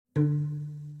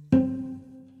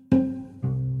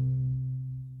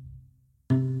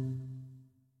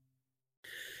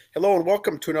Hello and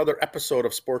welcome to another episode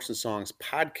of Sports and Songs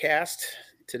podcast.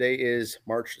 Today is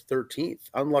March 13th.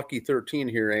 Unlucky 13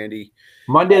 here, Andy.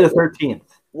 Monday the 13th.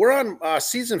 We're on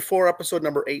season 4, episode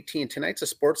number 18. Tonight's a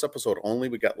sports episode only.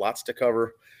 We got lots to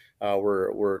cover.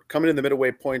 We're coming in the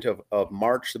midway point of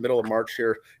March, the middle of March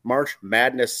here. March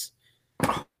Madness.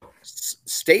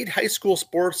 State high school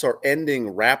sports are ending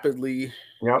rapidly,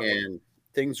 and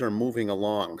things are moving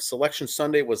along. Selection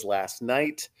Sunday was last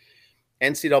night.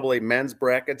 NCAA men's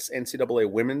brackets, NCAA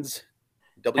women's,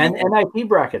 and NIT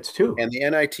brackets too. And the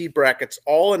NIT brackets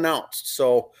all announced.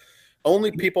 So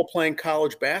only people playing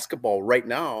college basketball right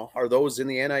now are those in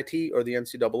the NIT or the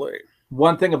NCAA.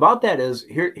 One thing about that is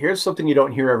here's something you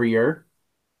don't hear every year.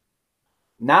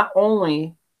 Not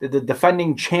only did the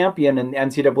defending champion in the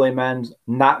NCAA men's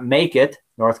not make it,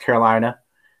 North Carolina,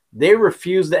 they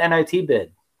refused the NIT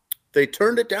bid. They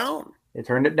turned it down.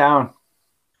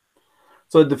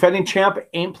 So the defending champ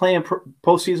ain't playing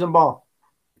postseason ball.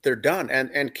 They're done.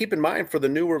 And keep in mind for the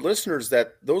newer listeners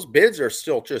that those bids are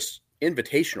still just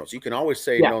invitationals. You can always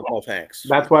say no thanks.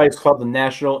 That's why it's called the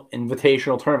National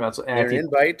Invitational Tournament. So an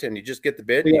invite, and you just get the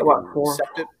bid. You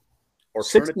accept it or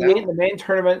 68 in the main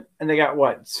tournament, and they got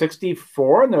what,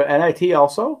 64 in the NIT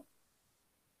also?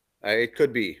 It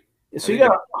could be. So you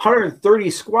got 130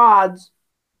 squads,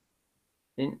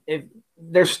 and if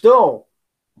there's still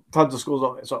tons of schools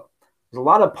open. So there's a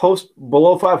lot of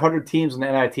below 500 teams in the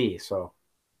NIT, so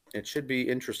it should be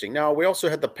interesting. Now, we also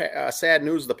had the sad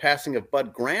news of the passing of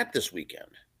Bud Grant this weekend.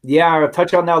 Yeah, I'll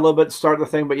touch on that a little bit to start the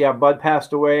thing, but yeah, Bud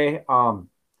passed away. I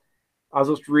was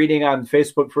just reading on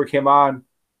Facebook before he came on.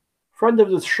 Friend of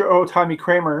the show, Tommy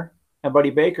Kramer and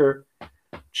Buddy Baker,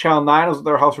 Channel 9 was at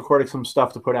their house recording some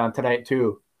stuff to put on tonight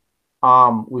too.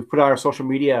 We've put on our social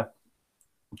media.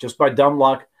 Just by dumb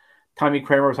luck, Tommy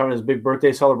Kramer was having his big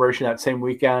birthday celebration that same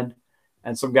weekend.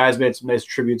 And some guys made some nice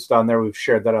tributes down there. We've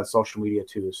shared that on social media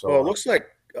too. So it looks like,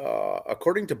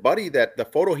 according to Buddy, that the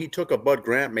photo he took of Bud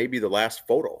Grant may be the last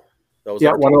photo. That was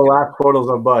one of the last photos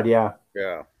of Bud. Yeah.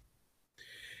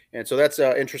 And so that's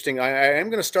interesting. I am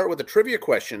going to start with a trivia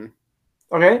question.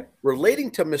 Okay.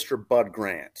 Relating to Mr. Bud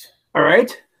Grant. All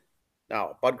right.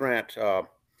 Now, Bud Grant, a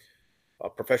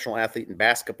professional athlete in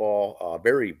basketball,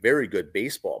 very, very good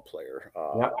baseball player.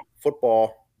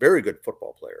 Football, very good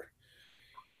football player.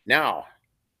 Now,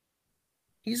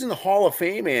 he's in the Hall of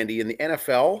Fame, Andy, in the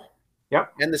NFL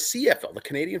and the CFL, the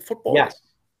Canadian Football League.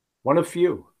 One of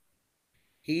few.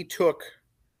 He took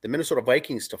the Minnesota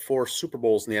Vikings to 4 Super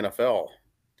Bowls in the NFL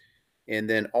and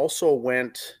then also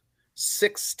went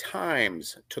 6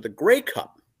 times to the Grey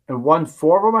Cup. And won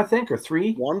 4 of them, I think, or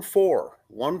 3? Won 4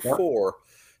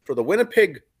 for the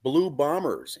Winnipeg Blue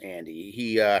Bombers, Andy.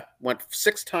 He went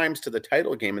 6 times to the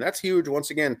title game, and that's huge. Once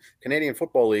again, Canadian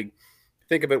Football League.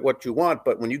 Think of it what you want,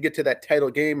 but when you get to that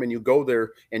title game and you go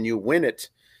there and you win it,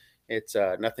 it's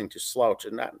nothing to slouch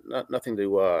and nothing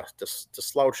to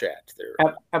slouch at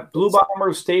there. At Blue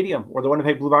Bombers Stadium, where the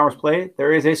Winnipeg Blue Bombers play,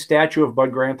 there is a statue of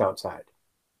Bud Grant outside,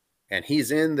 and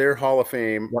he's in their Hall of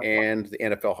Fame and the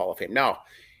NFL Hall of Fame. Now,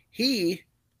 he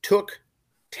took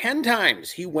 10 times.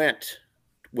 He went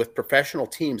with professional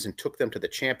teams and took them to the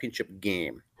championship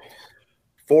game.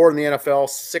 4 in the NFL,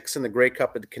 6 in the Grey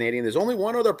Cup of the Canadian. There's only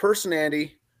one other person,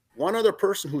 Andy,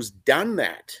 who's done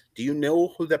that. Do you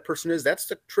know who that person is? That's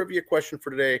the trivia question for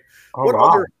today.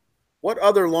 What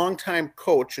other longtime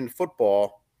coach in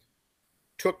football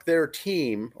took their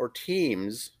team or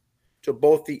teams to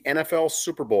both the NFL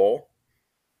Super Bowl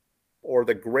or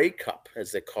the Grey Cup,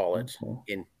 as they call it,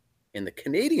 in the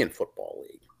Canadian Football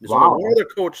League? There's only one other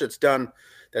coach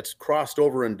that's crossed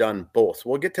over and done both.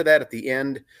 We'll get to that at the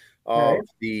end of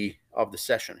the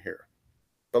session here,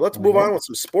 but let's move on with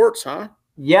some sports, huh?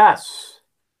 Yes.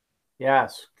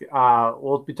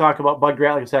 We'll be talking about Bud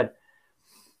Grant, like I said.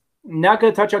 Not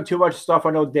going to touch on too much stuff.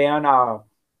 I know, Dan,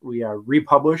 we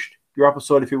republished your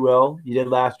episode, if you will. You did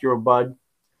last year with Bud.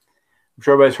 I'm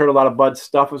sure everybody's heard a lot of Bud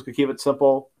stuff. Let's keep it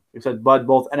simple. We said Bud,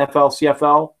 both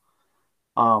NFL,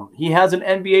 CFL. He has an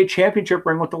NBA championship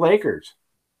ring with the Lakers.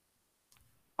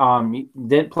 He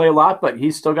didn't play a lot, but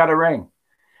he's still got a ring.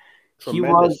 Tremendous.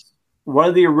 He was one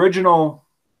of the original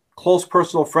close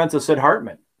personal friends of Sid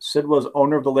Hartman. Sid was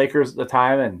owner of the Lakers at the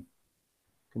time and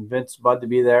convinced Bud to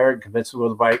be there and convinced him to go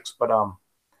to the Vikes. But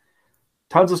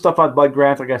tons of stuff on Bud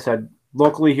Grant. Like I said,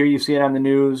 locally here you see it on the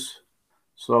news.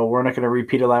 So we're not going to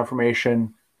repeat all that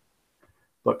information.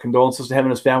 But condolences to him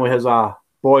and his family. His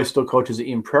boy still coaches at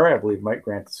Eden Prairie, I believe. Mike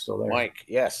Grant is still there. Mike,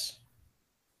 yes.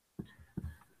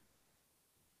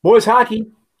 Boys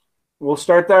hockey. We'll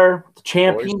start there. The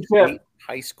championship.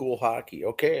 High school hockey.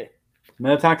 Okay.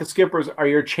 Minnetonka Skippers are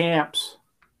your champs.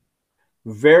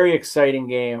 Very exciting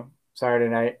game Saturday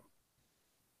night.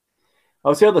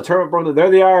 I'll see how the tournament broke.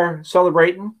 There they are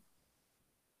celebrating.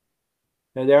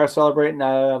 There they are celebrating.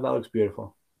 That looks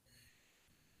beautiful.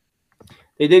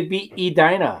 They did beat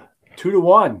Edina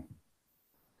 2-1.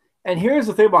 And here's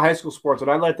the thing about high school sports,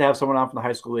 and I'd like to have someone on from the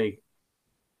high school league.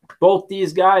 Both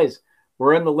these guys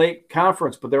were in the late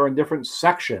conference, but they were in different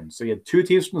sections. So you had two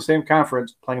teams from the same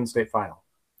conference playing in the state final.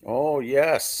 Oh,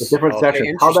 yes. With different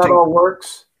sections. How that all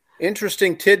works.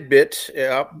 Interesting tidbit.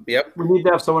 Yep. We need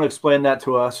to have someone explain that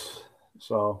to us.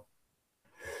 So,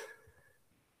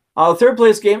 the third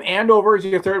place game, Andover is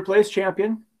your third place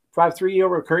champion. 5-3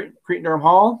 over Cretin-Durham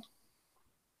Hall.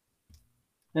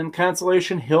 And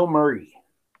consolation, Hill Murray.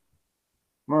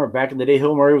 Remember, back in the day,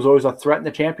 Hill Murray was always a threat in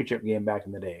the championship game back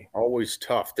in the day. Always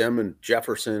tough. Them and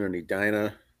Jefferson and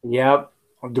Edina. Yep.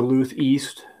 Duluth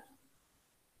East.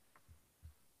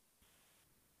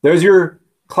 There's your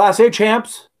Class A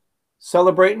champs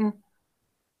celebrating.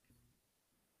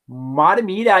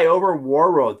 Matamidi over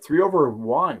War Road,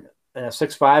 3-1 in a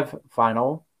 6-5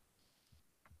 final.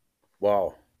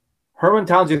 Wow.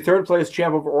 Hermantown's your third place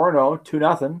champ over Orono,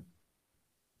 2-0.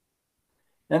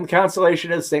 And the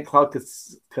consolation is St. Cloud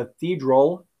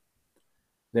Cathedral.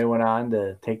 They went on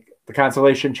to take the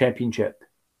consolation championship.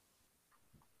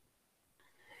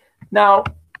 Now,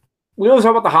 we always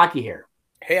talk about the hockey here.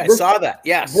 Hey, I saw that.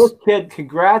 Yes. This kid,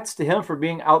 congrats to him for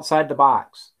being outside the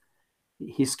box.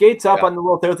 He skates up on the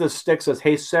little thing with his stick, says,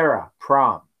 "Hey, Sarah,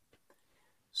 prom."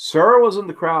 Sarah was in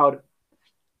the crowd.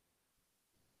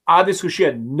 Obviously, she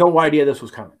had no idea this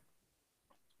was coming.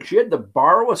 She had to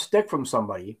borrow a stick from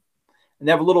somebody, and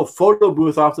they have a little photo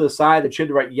booth off to the side that she had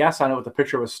to write yes on it with a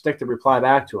picture of a stick to reply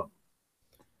back to him.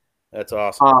 That's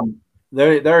awesome.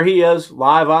 There he is,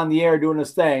 live on the air doing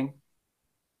his thing.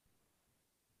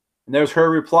 And there's her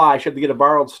reply. She had to get a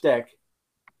borrowed stick.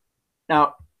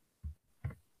 Now,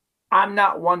 I'm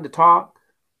not one to talk.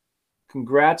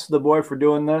 Congrats to the boy for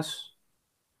doing this.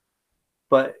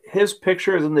 But his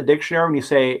picture is in the dictionary when you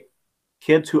say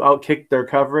kids who outkicked their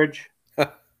coverage.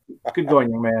 Good going,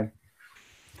 young man.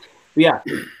 But yeah.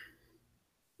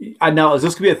 I know. Is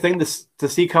this going to be a thing to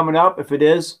see coming up? If it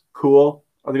is, cool.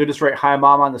 Are they going to just write "Hi,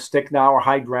 Mom" on the stick now, or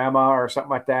 "Hi, Grandma," or something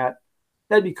like that?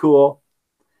 That'd be cool.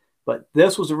 But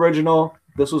this was original.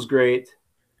 This was great.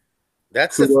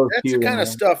 That's the kind of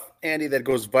stuff, Andy, that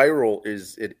goes viral.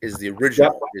 Is the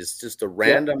original? Yep. Is just the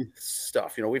random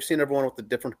stuff. You know, we've seen everyone with the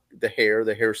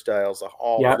hairstyles, the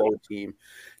all-flow team.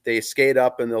 They skate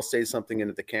up and they'll say something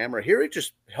into the camera. Here, he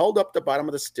just held up the bottom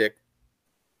of the stick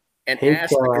and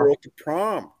asked the girl to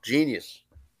prom. Genius.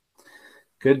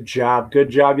 Good job,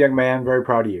 young man. Very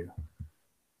proud of you.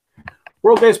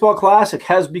 World Baseball Classic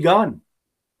has begun.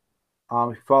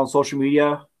 If you follow on social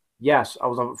media, yes, I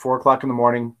was up at 4 o'clock in the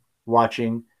morning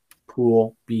watching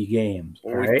Pool B games.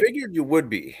 Well, we figured you would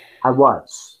be. I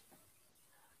was.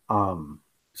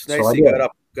 It's nice you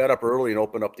got up early and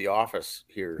opened up the office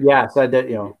here. Yes, I did.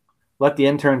 You know, let the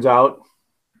interns out.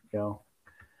 You know,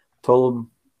 told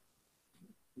them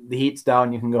the heat's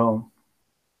down. You can go home.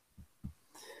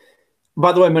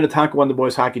 By the way, Minnetonka won the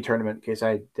boys hockey tournament. In case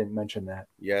I didn't mention that.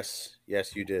 Yes,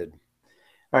 you did.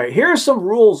 All right, here are some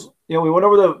rules. You know, we went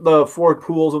over the 4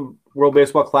 pools in World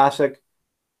Baseball Classic.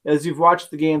 As you've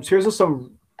watched the games, here's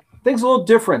some things a little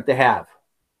different they have.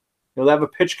 They'll have a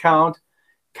pitch count,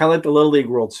 kind of like the Little League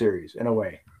World Series in a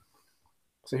way.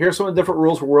 So here's some of the different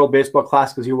rules for World Baseball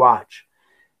Classic as you watch.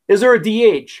 Is there a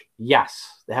DH?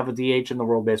 Yes, they have a DH in the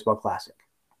World Baseball Classic.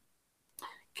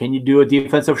 Can you do a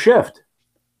defensive shift?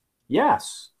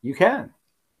 Yes, you can.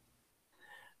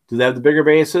 Do they have the bigger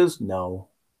bases? No.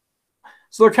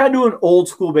 So they're kind of doing old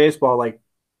school baseball like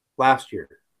last year.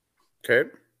 Okay.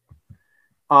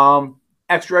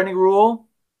 Extra inning rule.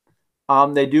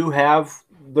 They do have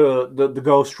the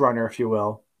ghost runner, if you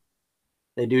will.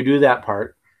 They do that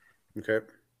part. Okay.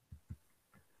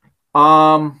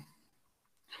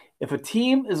 If a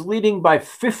team is leading by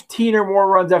 15 or more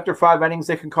runs after 5 innings,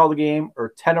 they can call the game,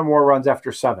 or 10 or more runs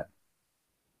after 7.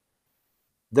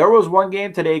 There was one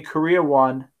game today, Korea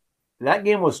won. That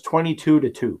game was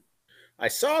 22-2. I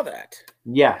saw that.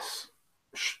 Yes.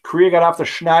 Korea got off the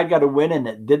schneid, got a win,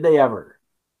 and did they ever?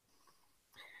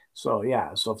 So,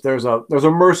 yeah. So if there's a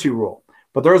mercy rule.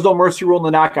 But there's no mercy rule in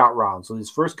the knockout round. So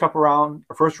these first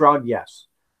round, yes.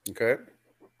 Okay.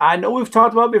 I know we've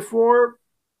talked about before.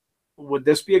 Would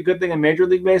this be a good thing in Major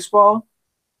League Baseball?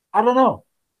 I don't know.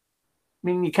 I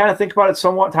mean, you kind of think about it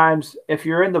somewhat times. If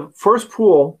you're in the first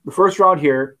pool, the first round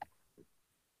here,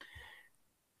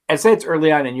 I'd say it's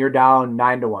early on and you're down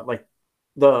 9-1, like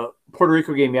the Puerto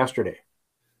Rico game yesterday.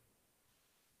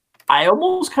 I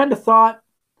almost kind of thought,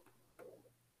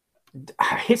 I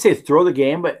hate to say throw the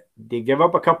game, but they give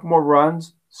up a couple more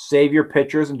runs, save your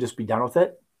pitchers and just be done with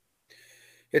it?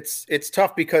 It's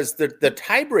tough because the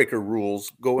tiebreaker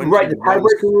rules go into Right, the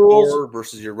tiebreaker rules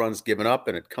versus your runs given up,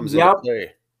 and it comes Yep. into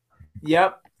play.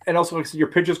 Yep. And also, like I said, your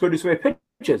pitchers go do so many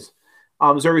pitches.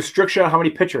 Is there a restriction on how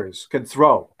many pitchers can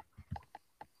throw?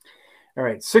 All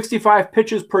right, 65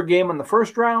 pitches per game in the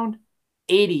first round,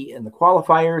 80 in the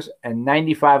qualifiers, and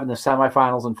 95 in the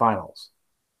semifinals and finals.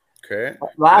 Okay.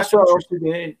 Last year, also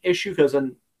been an issue because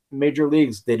in major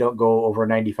leagues, they don't go over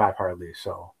 95 hardly.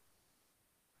 So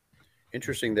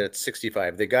interesting that it's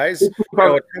 65. The guys, it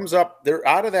comes up, they're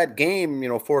out of that game,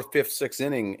 fourth, fifth, sixth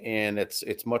inning, and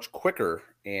it's much quicker.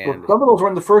 And some of those were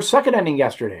in the first, second inning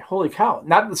yesterday. Holy cow.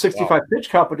 Not the 65 pitch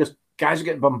count, but just guys are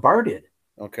getting bombarded.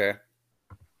 Okay.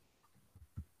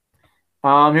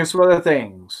 Here's some other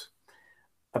things.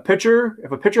 If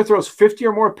a pitcher throws 50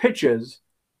 or more pitches,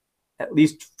 at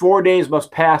least 4 days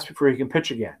must pass before he can pitch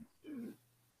again.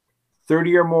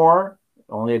 30 or more,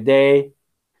 only a day.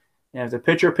 And if the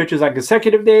pitcher pitches on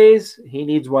consecutive days, he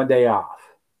needs 1 day off.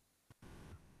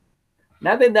 And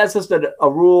I think that's just a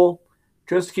rule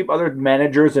just to keep other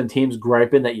managers and teams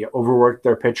griping that you overworked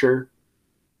their pitcher.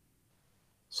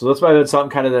 So that's why that's something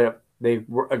kind of that they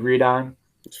agreed on.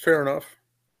 It's fair enough.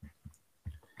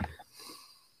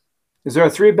 Is there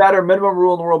a 3-batter minimum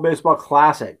rule in the World Baseball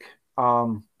Classic?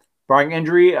 Barring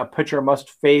injury, a pitcher must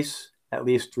face at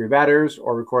least 3 batters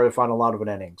or record the final out of an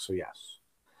inning. So yes.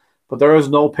 But there is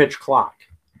no pitch clock.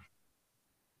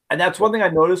 And that's one thing I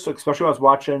noticed, especially when I was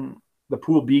watching the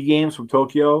Pool B games from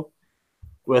Tokyo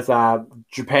with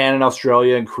Japan and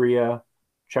Australia and Korea,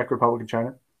 Czech Republic and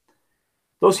China.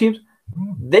 Those teams,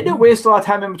 they didn't waste a lot of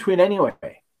time in between anyway.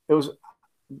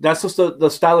 That's just the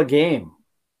style of game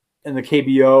in the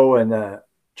KBO and the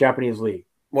Japanese league.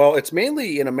 Well, it's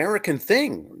mainly an American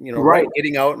thing, right?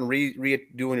 Getting out and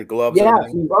redoing your gloves. Yeah,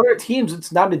 other teams,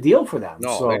 it's not a deal for them.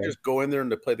 No, they just go in there and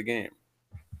they play the game.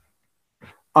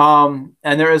 And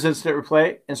there is instant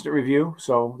review,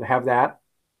 so they have that.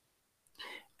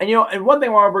 And and one thing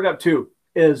I want to bring up too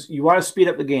is you want to speed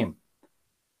up the game.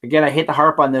 Again, I hate to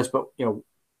harp on this, but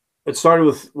it started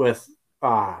with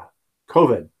COVID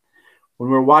when we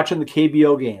were watching the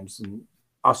KBO games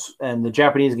and the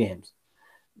Japanese games.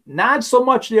 Not so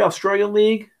much the Australian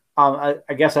League. I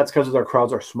guess that's because their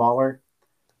crowds are smaller.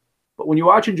 But when you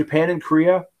watch in Japan and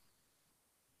Korea,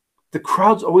 the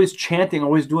crowd's always chanting,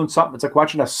 always doing something. It's like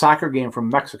watching a soccer game from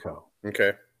Mexico.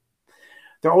 Okay.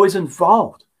 They're always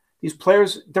involved. These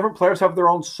players, different players have their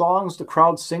own songs. The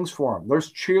crowd sings for them.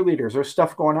 There's cheerleaders. There's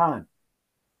stuff going on.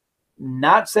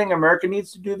 Not saying America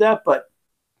needs to do that, but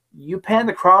you pan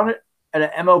the crowd at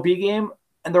an MLB game,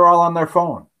 and they're all on their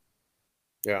phone.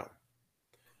 Yeah.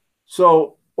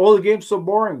 So, the game's so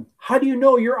boring. How do you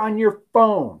know you're on your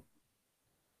phone?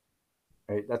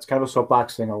 Right, that's kind of a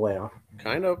soapbox thing I'll lay off.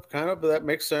 Kind of, but that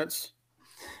makes sense.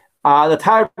 The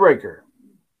tiebreaker.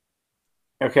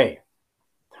 Okay.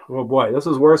 Oh boy, this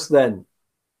is worse than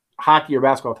hockey or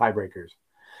basketball tiebreakers.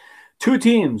 2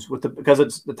 teams because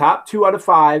it's the top 2 out of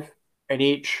 5 in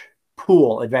each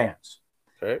pool advance.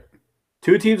 Okay.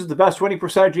 2 teams with the best winning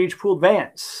percentage in each pool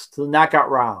advance to the knockout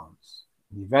rounds.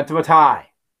 In the event of a tie,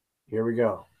 here we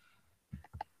go.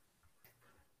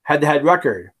 Head-to-head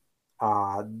record.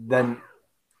 Then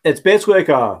it's basically like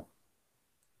a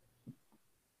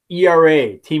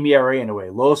ERA, team ERA in a way.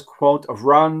 Lowest quote of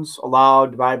runs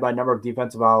allowed divided by number of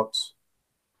defensive outs.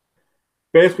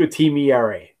 Basically team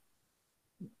ERA.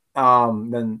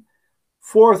 Then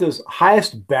 4th is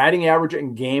highest batting average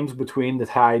in games between the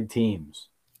tied teams.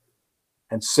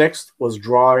 And 6th was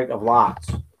drawing of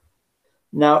lots.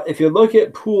 Now, if you look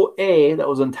at Pool A that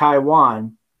was in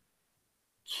Taiwan,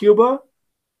 Cuba,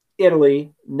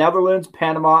 Italy, Netherlands,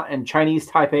 Panama, and Chinese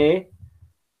Taipei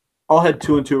all had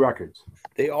 2-2 records.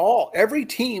 Every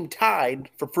team tied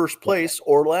for first place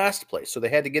or last place, so they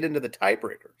had to get into the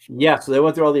tiebreakers. Yeah, so they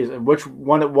went through all these, and which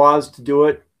one it was to do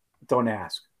it, don't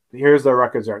ask. Here's their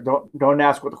records there. Don't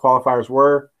ask what the qualifiers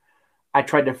were. I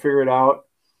tried to figure it out.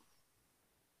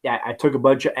 Yeah, I took a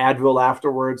bunch of Advil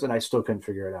afterwards, and I still couldn't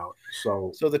figure it out.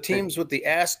 So the teams with the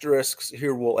asterisks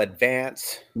here will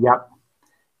advance. Yep.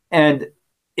 And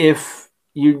if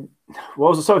you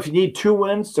need 2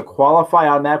 wins to qualify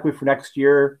automatically for next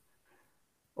year,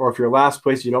 or if you're last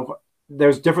place,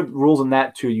 there's different rules in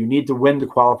that too. You need to win to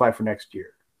qualify for next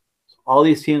year. So all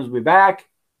these teams will be back.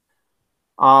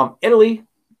 Italy,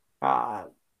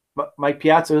 Mike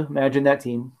Piazza, imagine that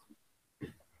team.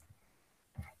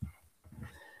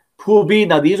 Pool B,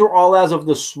 now these are all as of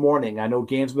this morning. I know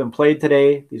games have been played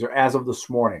today. These are as of this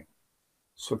morning.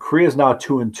 So Korea is now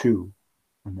 2-2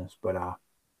 in this. But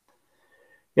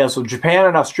so Japan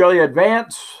and Australia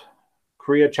advance.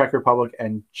 Korea, Czech Republic,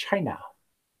 and China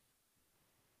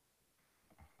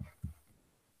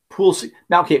Pool C.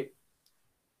 Now, okay,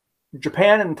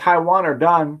 Japan and Taiwan are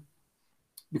done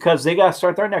because they got to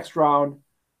start their next round.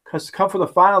 Because to come for the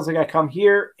finals, they got to come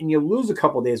here, and you lose a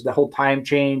couple days, the whole time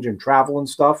change and travel and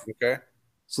stuff. Okay.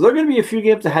 So they're going to be a few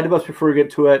games ahead of us before we get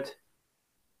to it,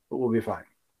 but we'll be fine.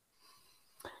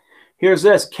 Here's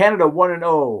this: Canada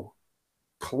 1-0,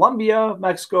 Colombia,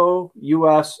 Mexico,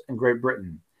 U.S., and Great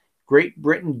Britain. Great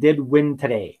Britain did win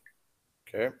today.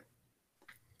 Okay.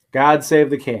 God Save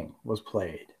the King was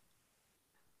played.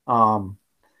 And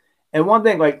one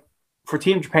thing, like for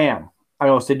Team Japan, I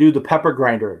know they do the pepper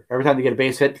grinder every time they get a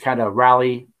base hit to kind of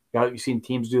rally. You've seen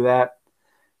teams do that,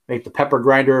 make the pepper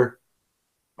grinder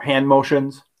hand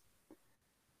motions.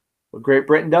 What Great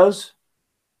Britain does,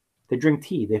 they drink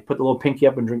tea. They put the little pinky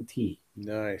up and drink tea.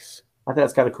 Nice. I think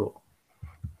that's kind of cool.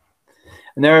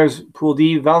 And there's Pool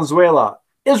D: Venezuela,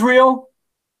 Israel,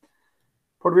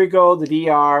 Puerto Rico, the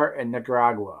DR, and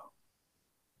Nicaragua.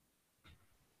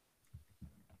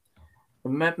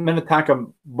 The Minnetonka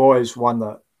boys won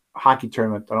the hockey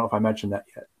tournament. I don't know if I mentioned that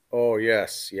yet. Oh,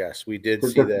 yes. Yes, we did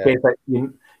see that.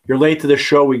 You're late to the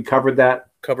show. We covered that.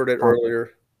 Covered it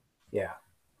earlier. Yeah.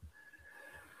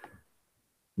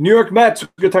 New York Mets. We're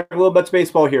going to talk a little Mets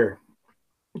baseball here.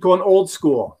 Going old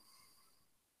school.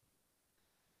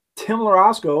 Tim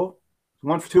Larosco,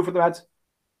 1 for 2 for the Mets,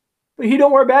 but he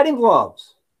don't wear batting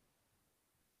gloves.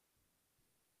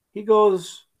 He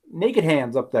goes naked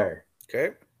hands up there.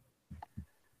 Okay.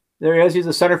 There he is. He's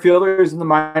a center fielder. He's in the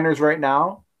minors right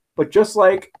now. But just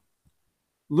like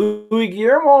Louis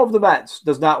Guillermo of the Mets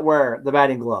does not wear the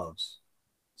batting gloves.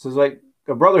 So it's like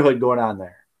a brotherhood going on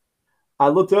there. I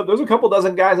looked up. There's a couple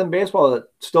dozen guys in baseball that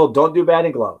still don't do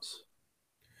batting gloves.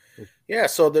 Yeah,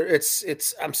 so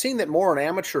it's. I'm seeing that more in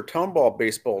amateur town ball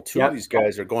baseball too. Yep. These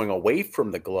guys are going away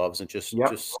from the gloves and just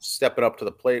stepping up to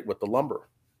the plate with the lumber.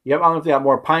 Yep, I don't know if they have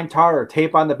more pine tar or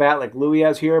tape on the bat like Louis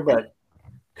has here, but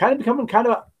kind of becoming kind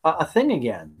of a thing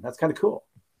again. That's kind of cool.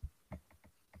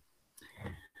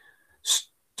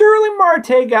 Sterling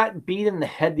Marte got beat in the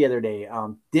head the other day.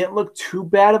 Didn't look too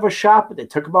bad of a shot, but they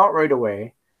took him out right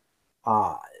away.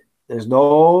 There's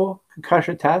no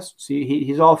concussion test. See,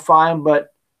 he's all fine,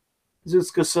 but he's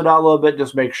just going to sit out a little bit,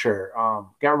 just make sure.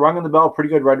 Got rung in the bell pretty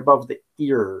good right above the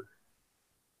ear.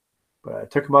 But I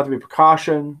took him out to be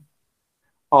precaution.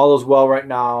 All is well right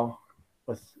now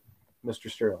with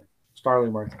Mr.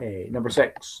 Starling Marte. Number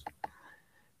 6.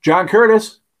 John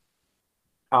Curtis.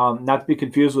 Not to be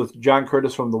confused with John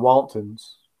Curtis from the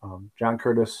Waltons. John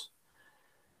Curtis.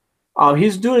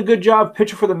 He's doing a good job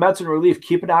pitching for the Mets in relief.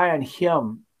 Keep an eye on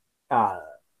him.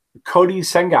 Cody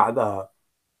Senga, the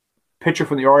pitcher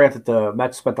from the Orient that the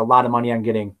Mets spent a lot of money on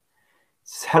getting,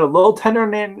 he's had a little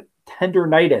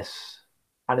tendonitis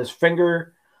on his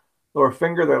finger, lower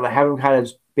finger. They're having him kind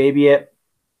of baby it.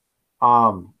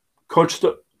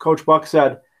 Coach Buck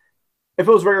said if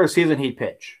it was regular season, he'd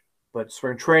pitch. But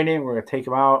spring training, we're going to take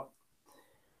him out.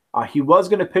 He was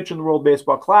going to pitch in the World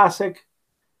Baseball Classic,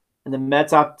 and the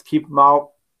Mets opted to keep him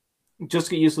out, just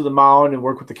get used to the mound and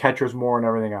work with the catchers more and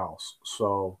everything else.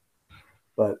 So,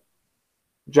 but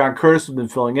John Curtis has been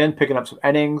filling in, picking up some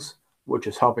innings, which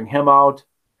is helping him out.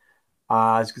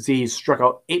 As you can see, he's struck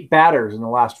out 8 batters in the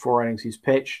last 4 innings he's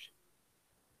pitched.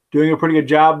 Doing a pretty good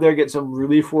job there, getting some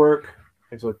relief work.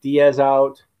 So Diaz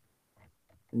out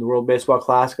in the World Baseball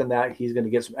Classic, and that he's going to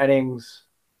get some innings.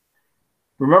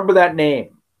 Remember that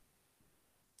name.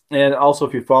 And also,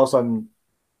 if you follow us on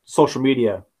social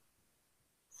media,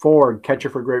 Ford, catcher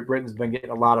for Great Britain, has been getting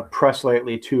a lot of press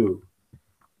lately too,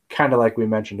 kind of like we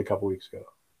mentioned a couple weeks ago.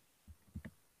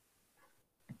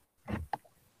 A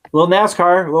little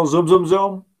NASCAR, a little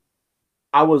zoom.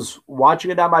 I was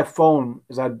watching it on my phone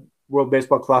as I had World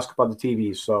Baseball Classic up on the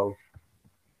TV, so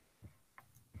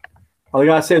all I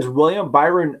got to say is William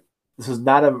Byron, this is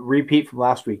not a repeat from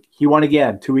last week. He won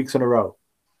again 2 weeks in a row.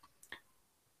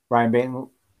 Ryan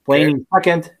Blaney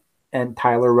second and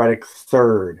Tyler Reddick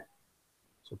third.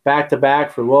 So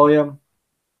back-to-back for William.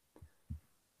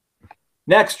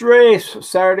 Next race,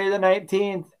 Saturday the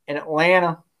 19th in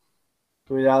Atlanta.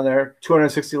 We'll be down there,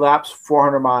 260 laps,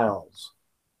 400 miles.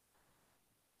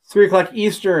 3 o'clock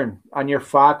Eastern on your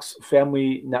Fox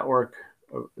Family Network.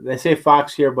 They say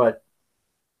Fox here, but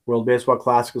World Baseball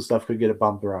Classic and stuff could get it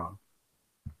bumped around.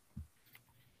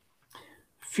 A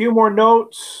few more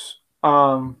notes.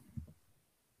 There's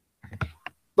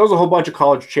a whole bunch of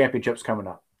college championships coming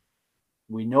up.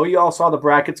 We know you all saw the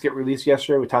brackets get released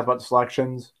yesterday. We talked about the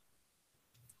selections.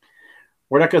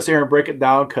 We're not going to sit here and break it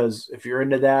down because if you're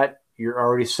into that, you're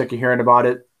already sick of hearing about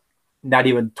it. Not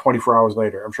even 24 hours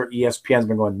later. I'm sure ESPN's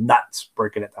been going nuts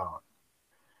breaking it down.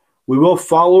 We will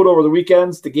follow it over the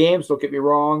weekends, the games, don't get me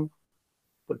wrong.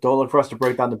 but don't look for us to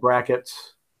break down the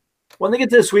brackets. When they get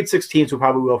to the Sweet 16s, we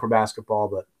probably will for basketball.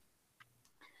 But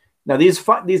now these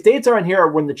dates are in here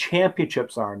when the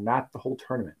championships are, not the whole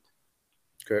tournament.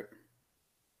 Okay.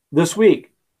 This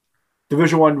week,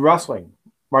 Division I wrestling,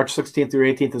 March 16th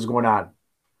through 18th is going on.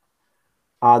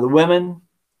 The women,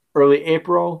 early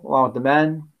April, along with the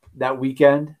men, that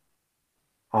weekend,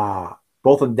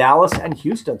 both in Dallas and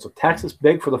Houston. So Texas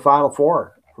big for the Final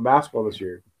Four for basketball this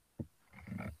year.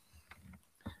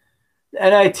 The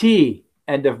NIT,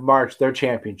 end of March, their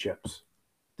championships.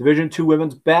 Division II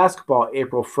women's basketball,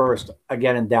 April 1st,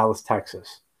 again in Dallas,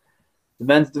 Texas. The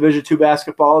men's Division II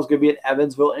basketball is going to be in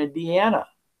Evansville, Indiana.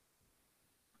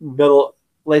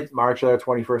 Late March, there,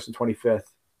 21st and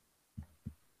 25th.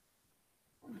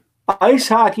 Ice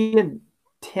hockey in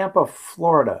Tampa,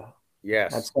 Florida.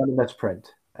 Yes. That's on the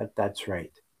print. That's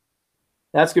right.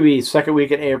 That's going to be second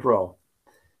week in April.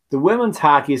 The women's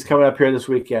hockey is coming up here this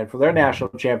weekend for their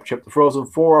national championship, the Frozen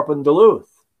Four up in Duluth.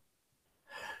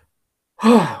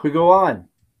 We go on.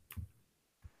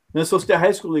 Minnesota State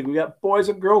High School League, we got boys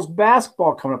and girls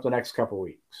basketball coming up the next couple of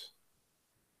weeks.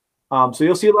 So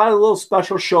you'll see a lot of little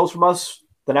special shows from us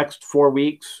the next 4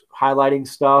 weeks, highlighting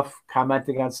stuff,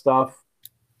 commenting on stuff,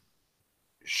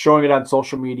 showing it on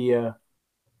social media.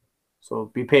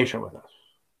 So be patient with us.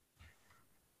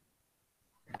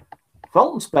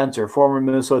 Felton Spencer, former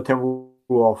Minnesota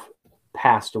Timberwolf,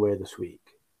 passed away this week.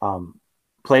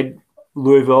 Played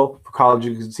Louisville for college,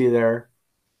 you can see there.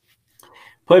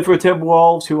 Played for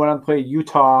Timberwolves. He went on to play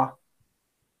Utah.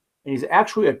 And he's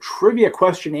actually a trivia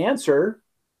question answer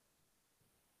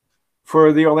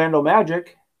for the Orlando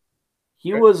Magic.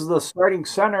 He was the starting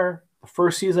center the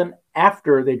first season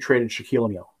after they traded Shaquille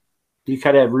O'Neal. He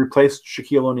kind of replaced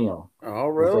Shaquille O'Neal. Oh,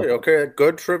 really? Okay, a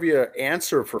good trivia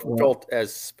answer for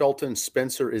Felton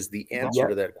Spencer is the answer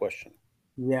to that question.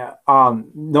 Yeah.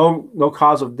 No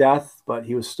cause of death, but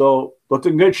he was still looked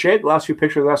in good shape. The last few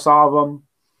pictures I saw of him.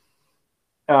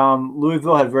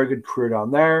 Louisville had a very good career down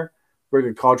there. Very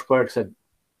good college player. Said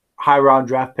high round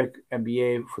draft pick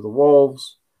NBA for the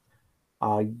Wolves.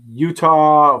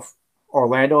 Utah,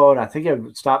 Orlando, and I think he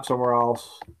would stop somewhere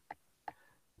else.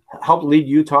 Helped lead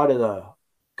Utah to the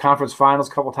conference finals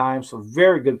a couple times. So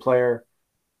very good player.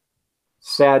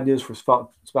 Sad news for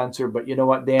Spencer, but you know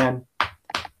what, Dan? I'm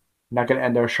not going to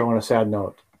end our show on a sad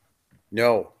note.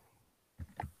 No.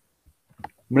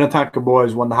 Minnetonka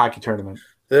boys won the hockey tournament.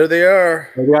 There they are.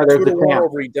 Yeah, there's the champ.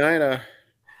 Over Edina.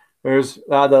 There's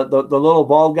the little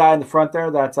bald guy in the front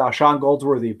there. That's Sean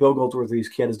Goldsworthy. Bill Goldsworthy's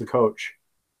kid is the coach.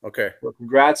 Okay. So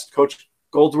congrats, Coach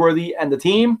Goldsworthy and the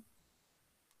team.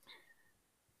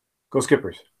 Go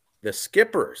Skippers. The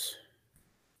Skippers.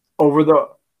 Over the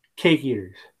Cake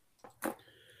Eaters.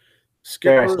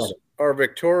 Skippers are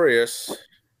victorious.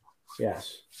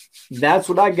 Yes. That's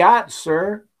what I got,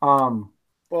 sir. Well,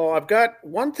 I've got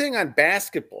one thing on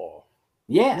basketball.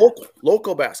 Yeah.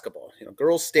 Local basketball.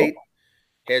 Girls State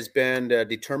has been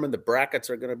determined. The brackets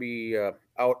are going to be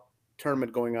out.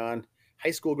 Tournament going on. High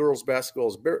school girls basketball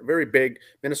is very big.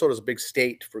 Minnesota's a big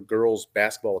state for girls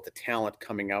basketball with the talent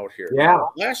coming out here. Yeah.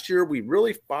 Last year, we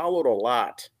really followed a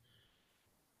lot.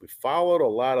 We followed a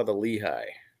lot of the Lehigh.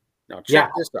 Now, check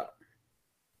this out.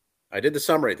 I did the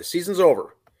summary. The season's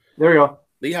over. There you go.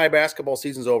 Lehigh basketball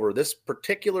season's over. This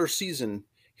particular season,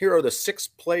 here are the 6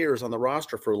 players on the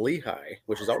roster for Lehigh,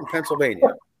 which is out in Pennsylvania.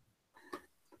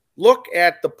 Look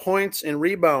at the points and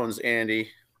rebounds,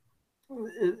 Andy.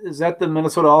 Is that the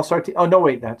Minnesota All-Star team? Oh, no,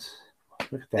 wait. Look at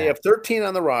that. They have 13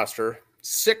 on the roster,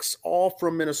 6 all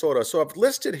from Minnesota. So I've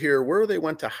listed here where they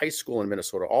went to high school in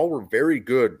Minnesota. All were very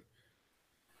good.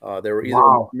 They were either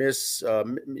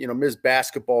Ms.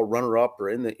 Basketball runner-up or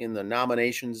in the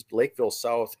nominations. Lakeville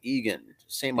South, Egan,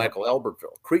 St. Michael,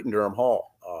 Albertville, Cretin-Durham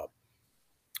Hall.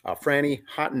 Franny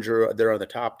Hottinger there on the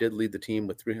top did lead the team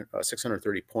with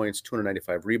 630 points,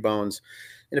 295 rebounds.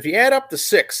 And if you add up the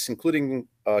 6, including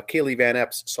Kaylee Van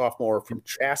Epps, sophomore from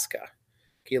Chaska,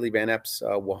 Kaylee Van Epps,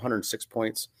 106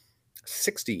 points,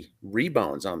 60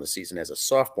 rebounds on the season as a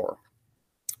sophomore.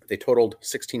 They totaled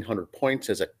 1,600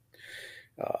 points as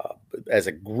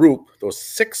a group, those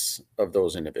 6 of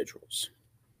those individuals.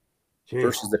 Jeez.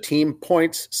 Versus the team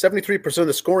points, 73% of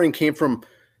the scoring came from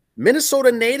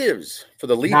Minnesota natives for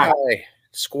the Lehigh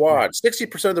squad.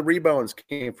 60% of the rebounds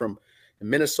came from the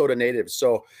Minnesota natives.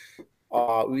 So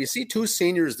we see 2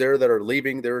 seniors there that are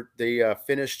leaving. They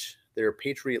finished their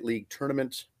Patriot League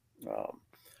tournament.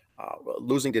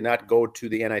 Losing did not go to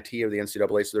the NIT or the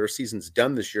NCAA, so their season's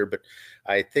done this year. But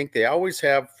I think they always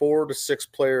have 4 to 6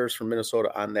 players from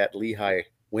Minnesota on that Lehigh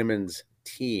women's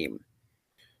team.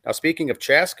 Now, speaking of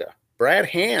Chaska, Brad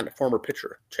Hand, former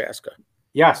pitcher, Chaska.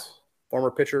 Yes. former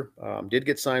pitcher, did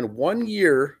get signed 1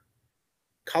 year,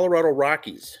 Colorado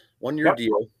Rockies, 1 year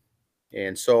deal.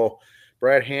 And so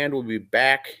Brad Hand will be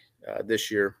back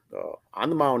this year on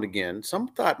the mound again. Some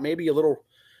thought maybe a little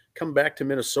come back to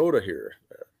Minnesota here.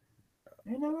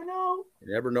 You never know.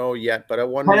 You never know yet, but at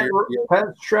 1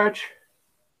 year stretch.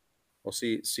 We'll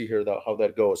see here how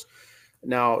that goes.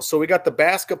 Now, so we got the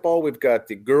basketball, we've got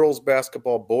the girls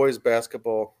basketball, boys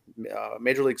basketball,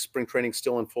 Major League Spring Training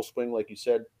still in full swing, like you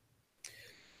said.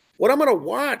 What I'm going to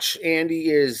watch,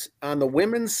 Andy, is on the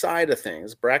women's side of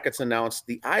things. Brackets announced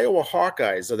the Iowa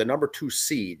Hawkeyes are the number 2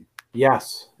 seed.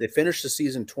 Yes, they finished the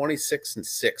season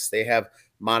 26-6. They have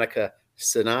Monica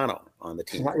Sedano on the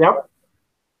team. Yep.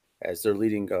 As their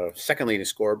second leading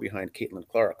scorer behind Caitlin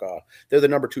Clark. They're the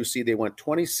number 2 seed. They went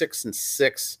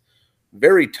 26-6.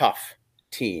 Very tough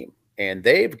team. And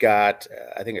they've got,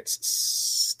 I think it's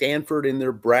Stanford in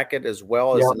their bracket as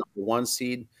well as the number 1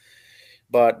 seed.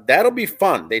 But that'll be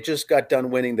fun. They just got done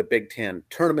winning the Big Ten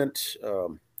tournament.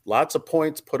 Lots of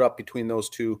points put up between those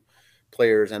two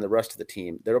players and the rest of the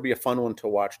team. That'll be a fun one to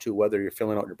watch, too, whether you're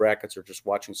filling out your brackets or just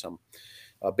watching some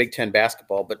Big Ten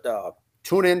basketball. But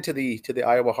tune in to the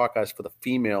Iowa Hawkeyes for the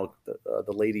female,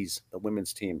 the ladies, the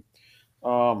women's team.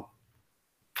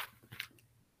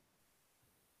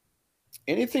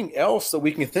 Anything else that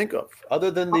we can think of other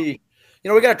than we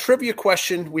got a trivia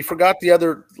question. We forgot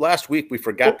last week. We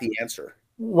forgot the answer.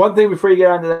 One thing before you get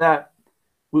onto that,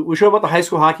 we show about the high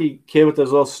school hockey kid with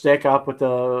his little stick up with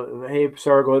the, hey,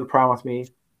 Sarah, go to the prom with me. If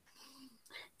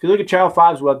you look at Channel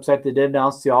 5's website, they did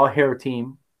announce the all-hair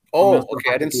team. Oh,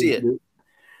 okay. I didn't see it.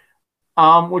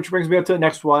 Which brings me up to the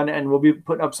next one, and we'll be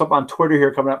putting up something on Twitter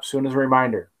here coming up soon as a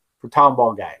reminder for Town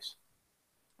Ball guys.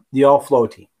 The all-flow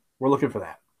team. We're looking for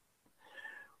that.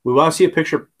 We want to see a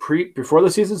picture before the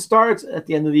season starts, at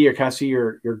the end of the year, kind of see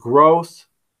your growth.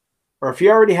 Or if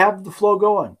you already have the flow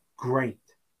going, great.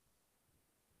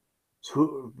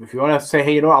 So if you want to say,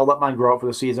 hey, I'll let mine grow up for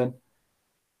the season,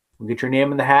 we'll get your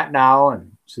name in the hat now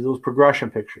and see those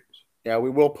progression pictures. Yeah, we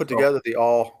will put together the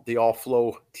all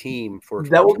flow team for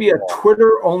that will be a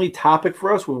Twitter only topic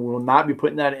for us. We will not be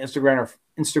putting that on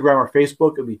Instagram or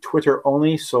Facebook. It'll be Twitter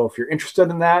only. So if you're interested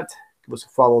in that, give us a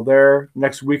follow there.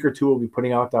 Next week or two, we'll be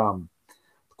putting out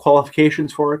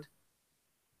qualifications for it.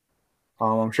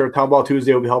 I'm sure Town Ball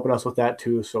Tuesday will be helping us with that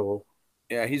too. So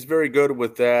yeah, he's very good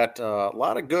with that. A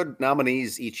lot of good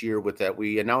nominees each year with that.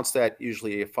 We announce that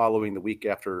usually following the week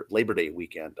after Labor Day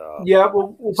weekend.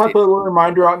 We'll probably put a little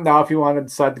reminder out now if you want to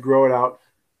decide to grow it out.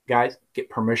 Guys, get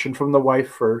permission from the wife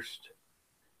first.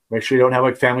 Make sure you don't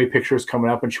have family pictures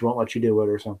coming up and she won't let you do it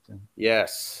or something.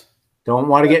 Yes. Don't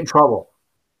want to get in trouble.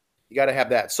 You got to have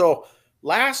that. So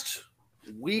last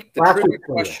week, the trivia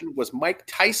question was Mike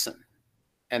Tyson.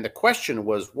 And the question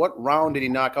was, what round did he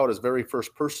knock out his very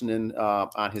first person in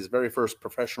on his very first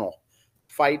professional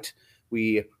fight?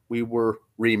 We were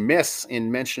remiss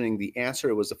in mentioning the answer.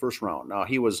 It was the first round. Now,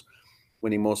 he was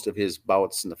winning most of his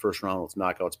bouts in the first round with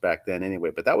knockouts back then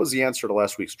anyway. But that was the answer to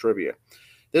last week's trivia.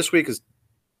 This week is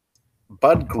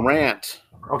Bud Grant.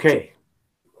 Okay.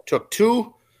 Took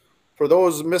 2. For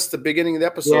those who missed the beginning of the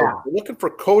episode, we're looking for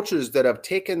coaches that have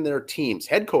taken their teams,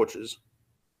 head coaches,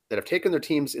 that have taken their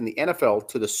teams in the NFL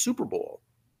to the Super Bowl.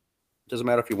 Doesn't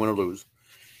matter if you win or lose.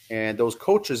 And those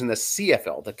coaches in the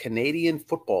CFL, the Canadian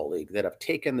Football League, that have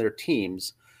taken their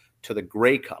teams to the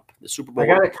Grey Cup, the Super Bowl. I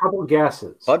got a couple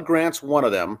guesses. Bud Grant's one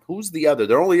of them. Who's the other?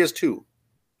 There only is 2.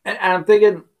 And I'm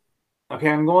thinking, okay,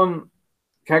 can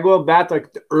I go back to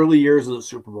the early years of the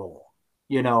Super Bowl?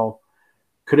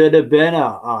 Could it have been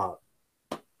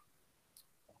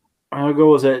I'm going to go,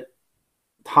 was it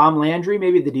Tom Landry?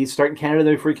 Maybe did he start in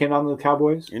Canada before he came down to the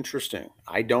Cowboys? Interesting.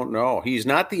 I don't know. He's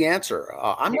not the answer.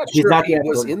 I'm not sure if he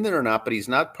was in there or not, but he's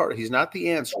not the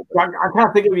answer. I'm kind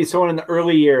of thinking it'd be someone in the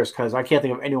early years because I can't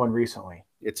think of anyone recently.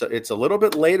 It's a little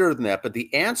bit later than that, but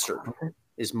the answer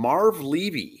is Marv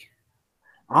Levy.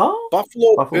 Oh,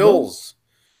 Buffalo Bills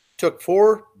took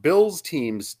 4 Bills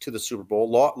teams to the Super Bowl,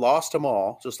 lost them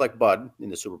all, just like Bud in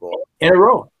the Super Bowl. In a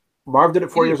row. Marv did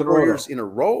it 4 years in a row. 4 years in a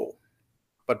row.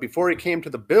 But before he came to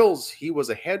the Bills, he was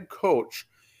a head coach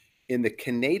in the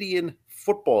Canadian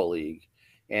Football League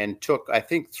and took, I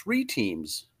think, 3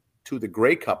 teams to the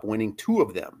Grey Cup, winning 2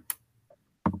 of them.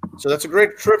 So that's a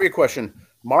great trivia question.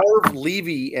 Marv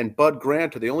Levy and Bud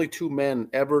Grant are the only 2 men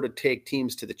ever to take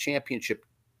teams to the championship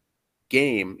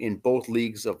game in both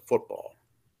leagues of football.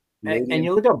 And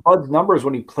you look at Bud's numbers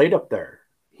when he played up there.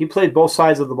 He played both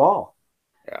sides of the ball.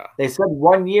 Yeah. They said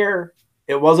 1 year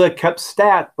it was a kept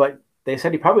stat, but they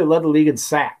said he probably led the league in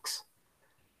sacks.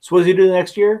 So what does he do the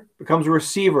next year? Becomes a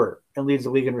receiver and leads the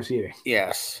league in receiving.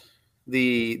 Yes.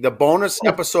 The bonus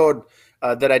episode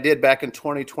that I did back in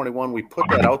 2021. We put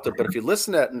that out there. But if you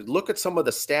listen to it and look at some of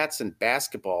the stats in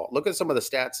basketball, look at some of the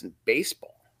stats in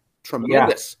baseball,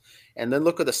 tremendous. Yeah. And then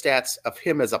look at the stats of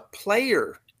him as a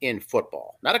player in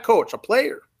football, not a coach, a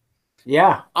player.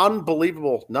 Yeah.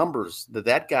 Unbelievable numbers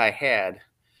that guy had.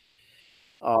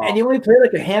 And he only played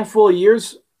like a handful of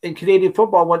years in Canadian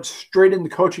football, went straight into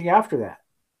coaching after that.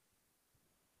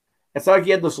 It's not like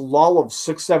he had this lull of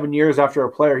 6-7 years after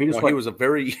a player. He was a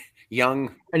very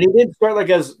young. And he didn't start like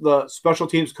as the special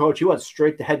teams coach. He went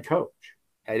straight to head coach.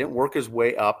 He didn't work his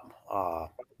way up.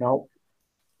 No.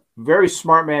 Very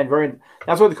smart man.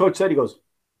 That's what the coach said. He goes,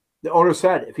 the owner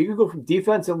said, if he could go from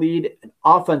defensive lead and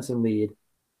offensive lead,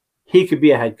 he could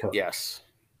be a head coach. Yes.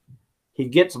 He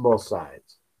gets both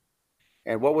sides.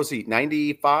 And what was he,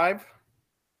 95?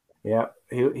 Yeah,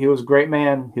 he was a great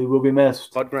man. He will be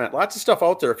missed. Bud Grant, lots of stuff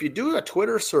out there. If you do a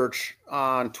Twitter search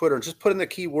on Twitter and just put in the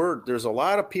keyword, there's a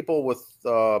lot of people with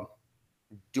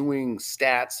doing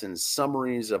stats and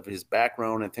summaries of his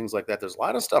background and things like that. There's a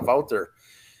lot of stuff out there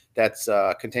that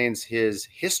contains his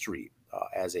history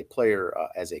as a player,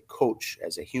 as a coach,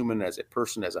 as a human, as a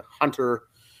person, as a hunter,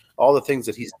 all the things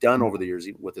that he's done over the years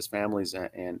with his families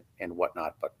and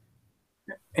whatnot. But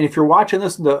and if you're watching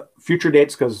this in the future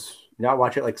dates, because you're not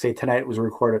watching it like say tonight it was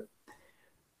recorded.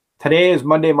 Today is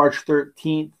Monday, March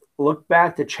 13th. Look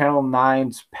back to Channel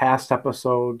 9's past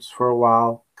episodes for a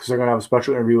while because they're going to have a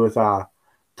special interview with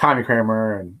Tommy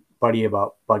Kramer and Buddy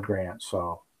about Bud Grant.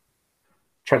 So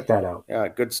check that out. Yeah,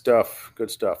 good stuff.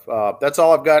 Good stuff. That's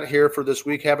all I've got here for this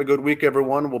week. Have a good week,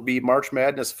 everyone. We'll be March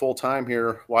Madness full time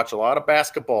here. Watch a lot of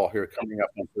basketball here coming up.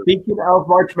 Speaking of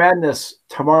March Madness,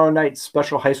 tomorrow night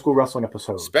special high school wrestling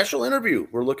episode. Special interview.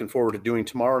 We're looking forward to doing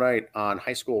tomorrow night on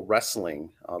high school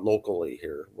wrestling locally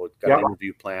here. We've got an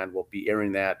interview planned. We'll be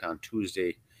airing that on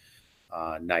Tuesday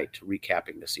night,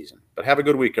 recapping the season. But have a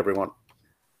good week, everyone.